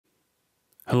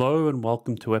Hello and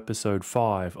welcome to episode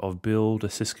 5 of Build a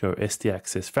Cisco SD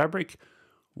Access Fabric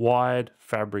Wired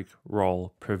Fabric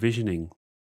Role Provisioning.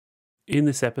 In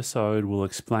this episode, we'll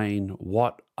explain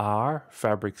what are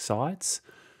fabric sites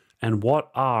and what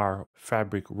are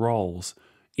fabric roles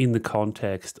in the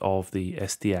context of the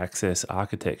SD Access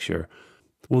architecture.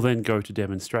 We'll then go to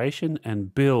demonstration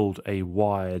and build a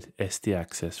wired SD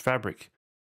Access fabric.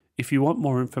 If you want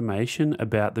more information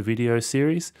about the video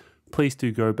series, please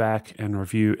do go back and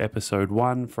review episode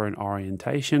 1 for an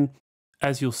orientation.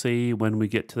 As you'll see when we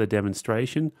get to the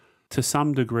demonstration, to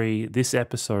some degree, this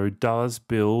episode does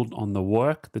build on the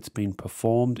work that's been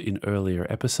performed in earlier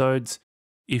episodes.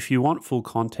 If you want full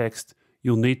context,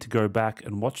 you'll need to go back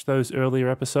and watch those earlier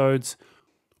episodes.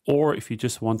 Or if you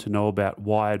just want to know about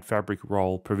wired fabric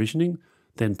role provisioning,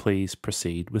 then please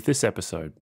proceed with this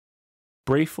episode.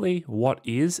 Briefly, what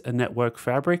is a network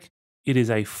fabric? It is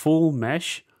a full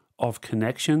mesh of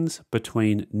connections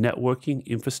between networking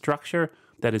infrastructure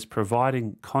that is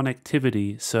providing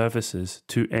connectivity services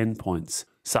to endpoints,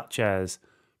 such as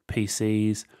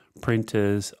PCs,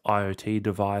 printers, IoT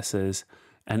devices,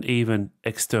 and even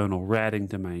external routing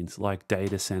domains like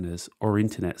data centers or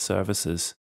internet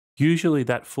services. Usually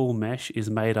that full mesh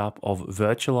is made up of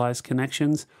virtualized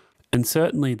connections, and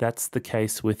certainly that's the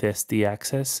case with SD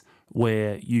Access,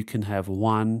 where you can have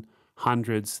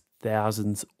hundreds,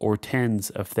 thousands, or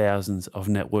tens of thousands of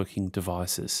networking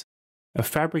devices. A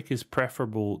fabric is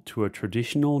preferable to a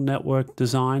traditional network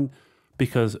design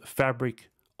because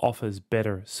fabric offers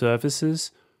better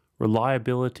services,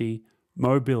 reliability,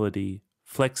 mobility,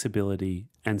 flexibility,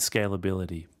 and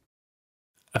scalability.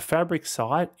 A fabric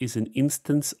site is an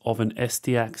instance of an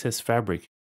SD Access fabric.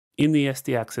 In the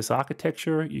SD Access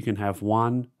architecture, you can have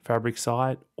one fabric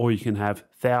site or you can have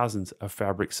thousands of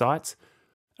fabric sites.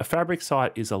 A fabric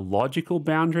site is a logical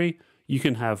boundary. You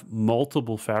can have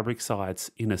multiple fabric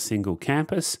sites in a single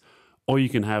campus, or you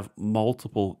can have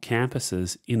multiple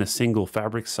campuses in a single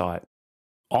fabric site.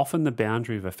 Often the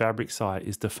boundary of a fabric site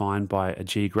is defined by a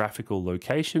geographical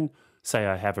location. Say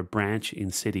I have a branch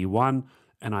in City 1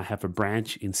 and I have a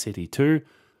branch in City 2.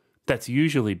 That's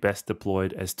usually best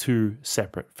deployed as two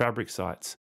separate fabric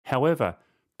sites. However,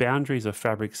 boundaries of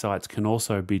fabric sites can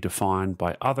also be defined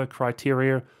by other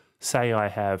criteria. Say I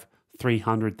have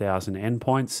 300,000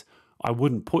 endpoints. I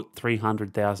wouldn't put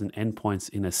 300,000 endpoints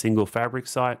in a single fabric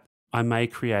site. I may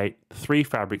create 3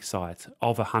 fabric sites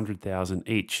of 100,000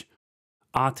 each.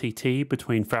 RTT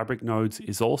between fabric nodes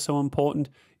is also important.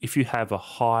 If you have a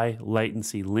high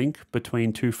latency link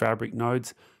between 2 fabric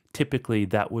nodes, typically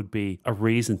that would be a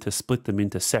reason to split them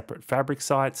into separate fabric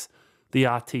sites. The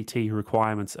RTT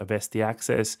requirements of SD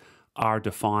Access are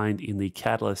defined in the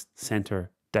Catalyst Center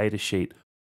datasheet.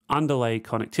 Underlay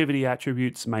connectivity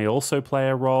attributes may also play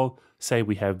a role. Say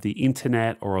we have the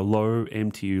internet or a low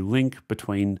MTU link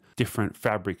between different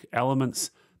fabric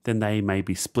elements, then they may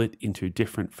be split into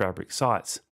different fabric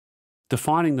sites.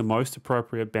 Defining the most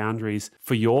appropriate boundaries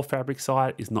for your fabric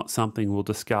site is not something we'll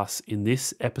discuss in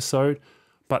this episode,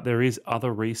 but there is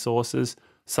other resources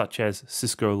such as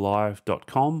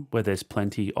ciscolive.com, where there's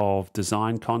plenty of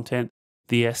design content,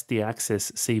 the SD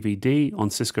Access CVD on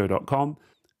cisco.com,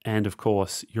 and of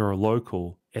course, your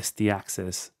local SD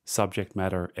Access subject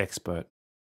matter expert.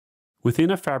 Within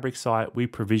a fabric site, we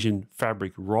provision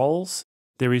fabric roles.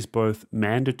 There is both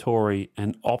mandatory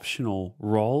and optional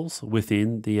roles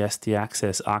within the SD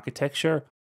Access architecture.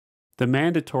 The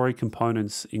mandatory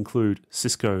components include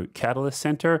Cisco Catalyst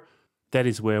Center. That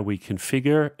is where we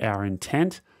configure our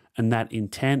intent, and that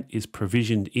intent is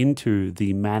provisioned into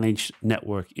the managed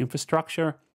network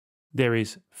infrastructure. There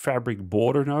is fabric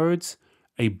border nodes.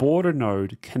 A border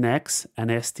node connects an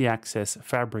SD Access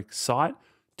fabric site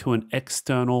to an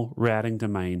external routing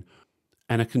domain,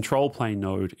 and a control plane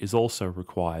node is also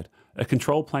required. A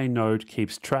control plane node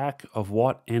keeps track of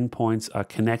what endpoints are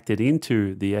connected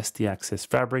into the SD Access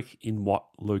fabric in what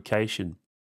location.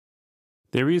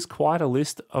 There is quite a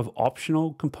list of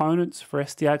optional components for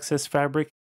SD Access fabric.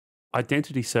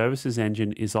 Identity Services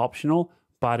Engine is optional,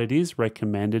 but it is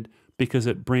recommended because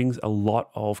it brings a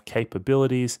lot of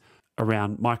capabilities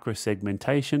around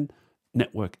microsegmentation,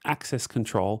 network access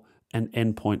control, and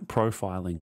endpoint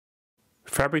profiling.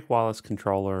 Fabric Wireless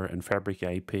Controller and Fabric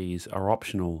APs are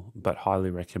optional but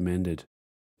highly recommended.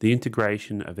 The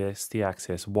integration of SD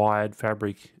Access wired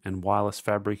fabric and wireless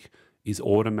fabric is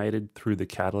automated through the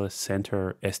Catalyst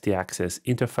Center SD Access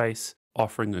interface,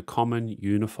 offering a common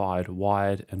unified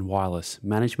wired and wireless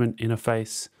management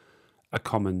interface, a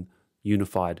common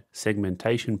unified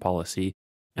segmentation policy,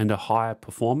 and a higher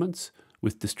performance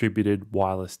with distributed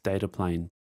wireless data plane.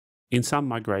 In some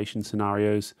migration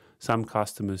scenarios, some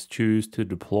customers choose to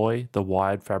deploy the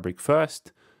wired fabric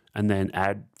first and then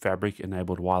add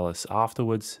fabric-enabled wireless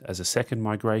afterwards as a second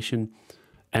migration,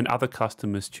 and other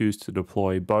customers choose to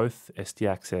deploy both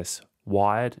SD-Access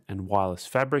wired and wireless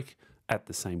fabric at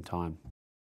the same time.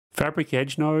 Fabric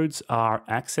edge nodes are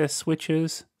access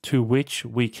switches to which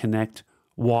we connect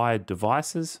wired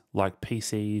devices like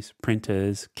PCs,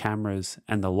 printers, cameras,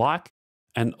 and the like,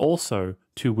 and also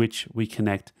to which we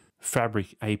connect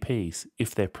fabric APs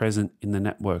if they're present in the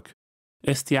network.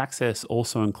 SD-Access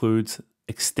also includes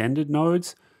extended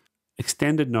nodes.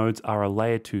 Extended nodes are a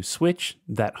layer 2 switch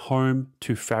that home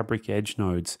to fabric edge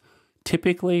nodes.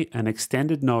 Typically, an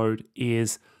extended node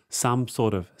is some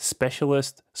sort of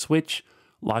specialist switch,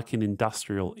 like an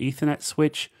industrial Ethernet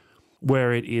switch,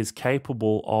 where it is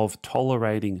capable of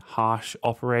tolerating harsh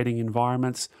operating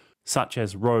environments such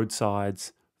as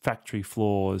roadsides, factory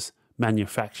floors,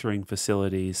 manufacturing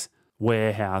facilities,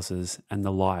 warehouses, and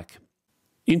the like.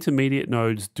 Intermediate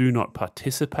nodes do not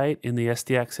participate in the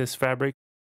SD-Access fabric.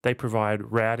 They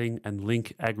provide routing and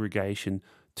link aggregation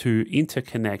to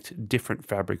interconnect different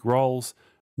fabric roles.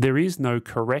 There is no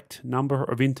correct number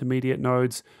of intermediate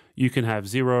nodes. You can have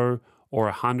 0 or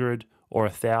 100 or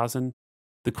 1,000.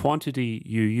 The quantity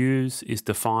you use is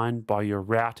defined by your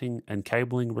routing and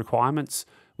cabling requirements,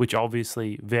 which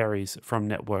obviously varies from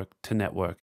network to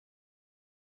network.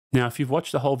 Now, if you've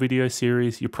watched the whole video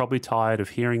series, you're probably tired of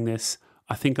hearing this.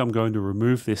 I think I'm going to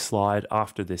remove this slide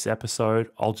after this episode.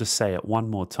 I'll just say it one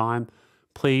more time.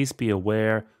 Please be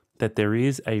aware that there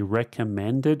is a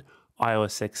recommended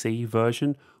iOS XE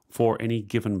version for any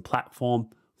given platform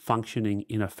functioning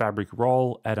in a fabric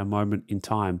role at a moment in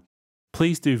time.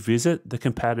 Please do visit the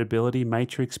compatibility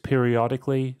matrix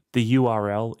periodically. The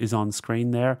URL is on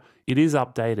screen there. It is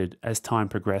updated as time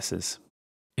progresses.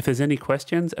 If there's any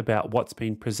questions about what's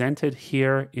been presented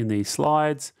here in these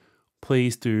slides,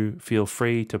 please do feel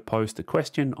free to post a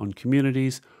question on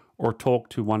communities or talk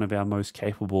to one of our most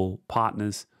capable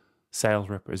partners, sales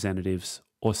representatives,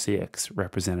 or CX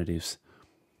representatives.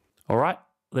 All right,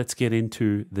 let's get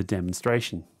into the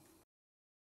demonstration.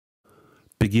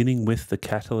 Beginning with the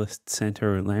Catalyst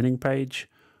Center landing page,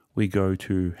 we go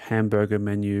to Hamburger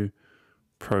menu,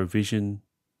 Provision,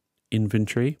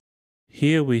 Inventory.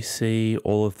 Here we see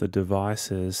all of the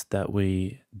devices that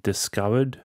we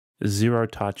discovered, zero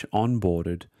touch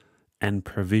onboarded, and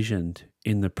provisioned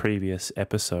in the previous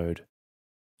episode.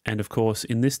 And of course,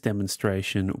 in this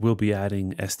demonstration, we'll be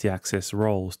adding SD-Access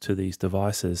roles to these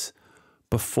devices.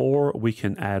 Before we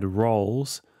can add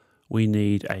roles, we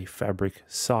need a fabric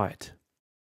site.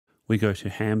 We go to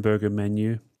Hamburger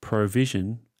menu,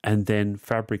 Provision, and then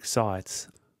Fabric Sites.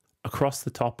 Across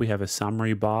the top, we have a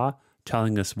summary bar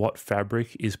telling us what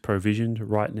fabric is provisioned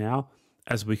right now.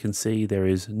 As we can see, there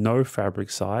is no fabric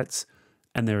sites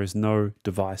and there is no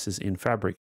devices in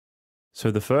fabric. So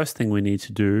the first thing we need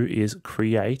to do is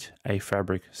create a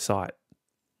fabric site.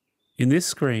 In this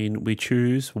screen, we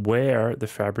choose where the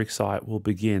fabric site will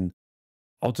begin.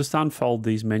 I'll just unfold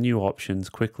these menu options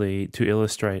quickly to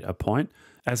illustrate a point.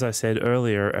 As I said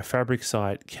earlier, a fabric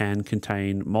site can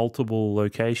contain multiple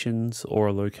locations, or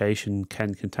a location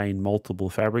can contain multiple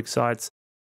fabric sites.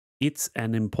 It's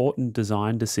an important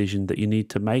design decision that you need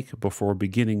to make before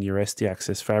beginning your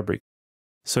SD-Access fabric.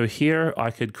 So here I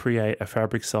could create a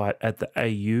fabric site at the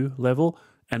AU level,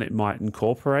 and it might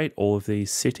incorporate all of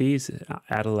these cities,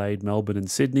 Adelaide, Melbourne,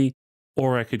 and Sydney.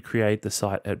 Or I could create the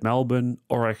site at Melbourne,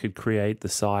 or I could create the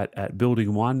site at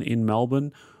Building 1 in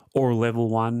Melbourne, or Level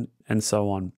 1, and so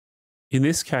on. In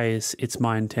this case, it's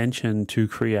my intention to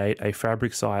create a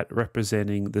fabric site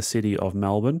representing the city of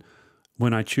Melbourne.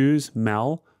 When I choose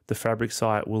Mel, the fabric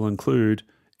site will include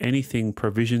anything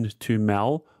provisioned to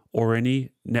Mel or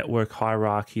any network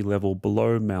hierarchy level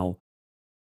below Mel.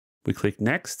 We click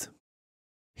Next.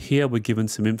 Here we're given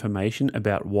some information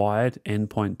about wired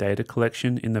endpoint data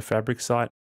collection in the fabric site.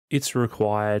 It's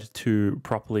required to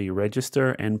properly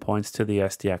register endpoints to the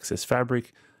SD-Access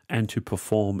fabric and to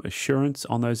perform assurance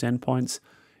on those endpoints.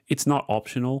 It's not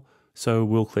optional, so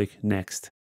we'll click Next.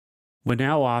 We're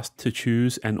now asked to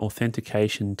choose an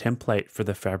authentication template for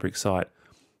the fabric site.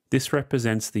 This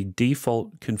represents the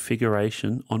default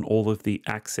configuration on all of the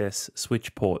access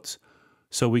switch ports.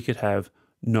 So we could have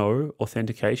no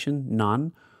authentication,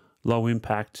 none, low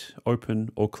impact, open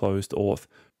or closed auth.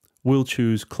 We'll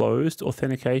choose closed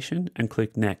authentication and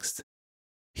click Next.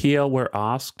 Here we're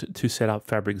asked to set up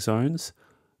fabric zones.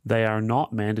 They are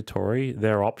not mandatory,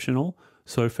 they're optional.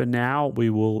 So for now, we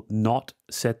will not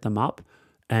set them up,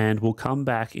 and we'll come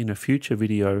back in a future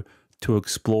video to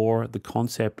explore the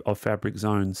concept of fabric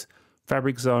zones.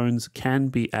 Fabric zones can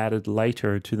be added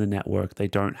later to the network. They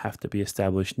don't have to be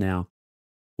established now.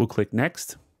 We'll click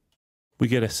Next. We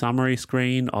get a summary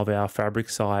screen of our Fabric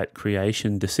site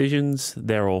creation decisions.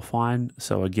 They're all fine.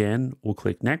 So again, we'll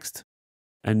click Next.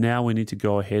 And now we need to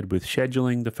go ahead with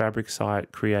scheduling the Fabric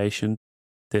site creation.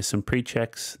 There's some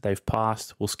pre-checks they've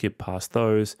passed. We'll skip past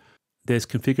those. There's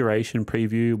configuration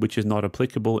preview, which is not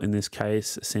applicable in this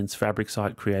case since Fabric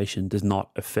site creation does not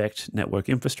affect network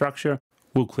infrastructure.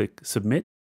 We'll click Submit.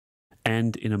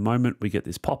 And in a moment, we get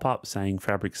this pop-up saying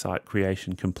Fabric site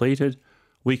creation completed.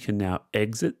 We can now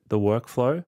exit the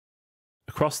workflow.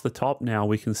 Across the top now,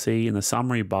 we can see in the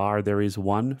summary bar, there is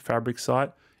one Fabric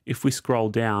site. If we scroll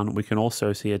down, we can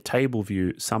also see a table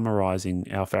view summarizing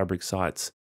our Fabric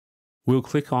sites. We'll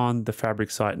click on the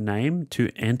Fabric site name to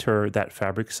enter that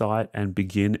Fabric site and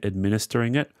begin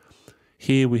administering it.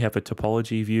 Here we have a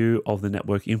topology view of the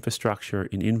network infrastructure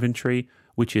in inventory,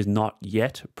 which is not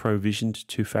yet provisioned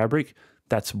to Fabric.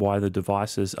 That's why the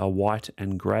devices are white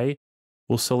and gray.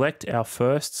 We'll select our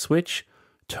first switch,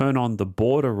 turn on the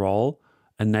border role,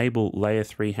 enable layer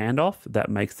 3 handoff. That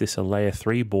makes this a layer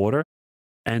 3 border.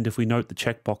 And if we note the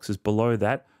checkboxes below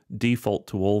that, default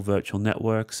to all virtual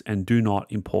networks and do not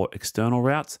import external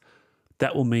routes,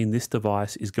 that will mean this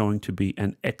device is going to be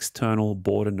an external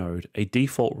border node, a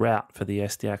default route for the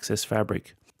SD-Access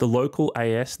Fabric. The local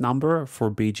AS number for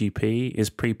BGP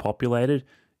is pre-populated.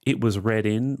 It was read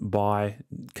in by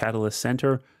Catalyst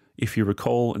Center. If you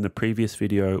recall in the previous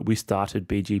video, we started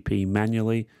BGP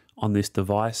manually on this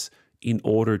device in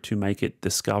order to make it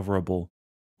discoverable.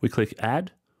 We click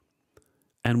Add.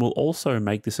 And we'll also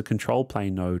make this a control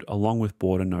plane node along with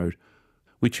border node.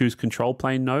 We choose control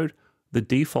plane node. The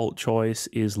default choice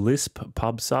is Lisp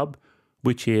PubSub,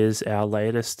 which is our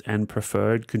latest and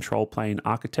preferred control plane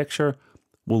architecture.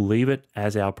 We'll leave it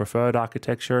as our preferred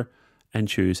architecture and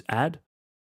choose Add.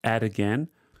 Add again.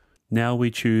 Now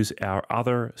we choose our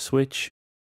other switch.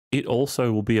 It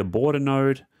also will be a border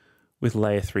node with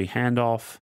layer 3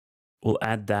 handoff. We'll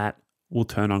add that. We'll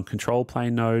turn on control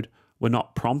plane node. We're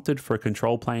not prompted for a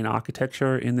control plane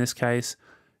architecture in this case.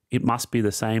 It must be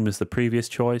the same as the previous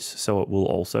choice, so it will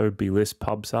also be Lisp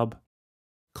PubSub.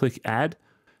 Click Add.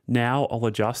 Now I'll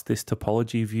adjust this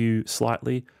topology view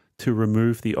slightly to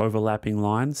remove the overlapping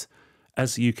lines.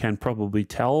 As you can probably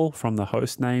tell from the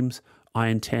host names, I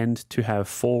intend to have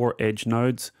 4 edge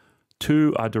nodes.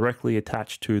 2 are directly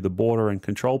attached to the border and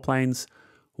control planes.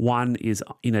 1 is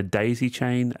in a daisy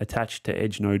chain attached to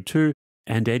edge node 2.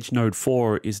 And edge node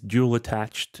 4 is dual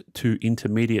attached to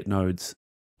intermediate nodes.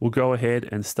 We'll go ahead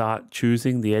and start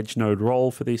choosing the edge node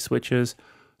role for these switches.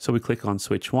 So we click on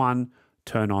switch 1,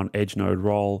 turn on edge node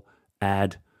role,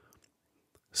 add,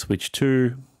 switch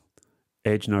 2,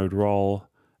 edge node role,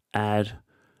 add,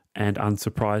 and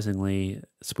unsurprisingly,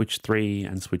 switch 3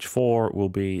 and switch 4 will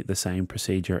be the same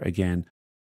procedure again.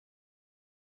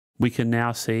 We can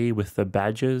now see with the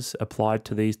badges applied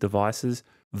to these devices,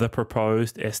 the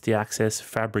proposed SD-Access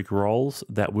Fabric roles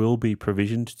that will be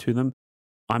provisioned to them.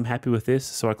 I'm happy with this,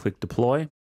 so I click Deploy.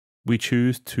 We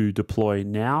choose to deploy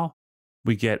now.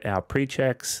 We get our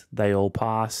pre-checks, they all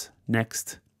pass,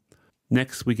 next.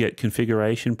 Next, we get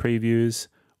configuration previews.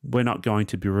 We're not going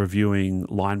to be reviewing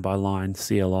line-by-line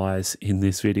CLIs in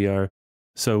this video,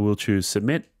 so we'll choose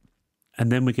Submit.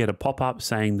 And then we get a pop-up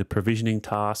saying the provisioning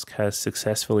task has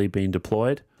successfully been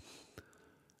deployed.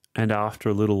 And after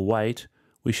a little wait,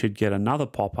 we should get another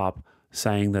pop-up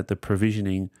saying that the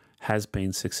provisioning has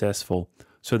been successful.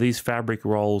 So these Fabric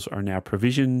roles are now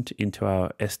provisioned into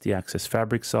our SD-Access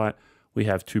Fabric site. We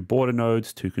have 2 border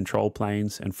nodes, 2 control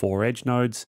planes, and 4 edge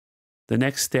nodes. The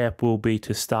next step will be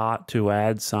to start to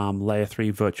add some layer 3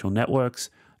 virtual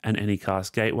networks and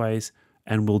Anycast gateways,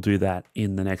 and we'll do that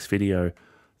in the next video.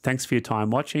 Thanks for your time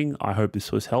watching. I hope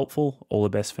this was helpful. All the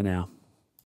best for now.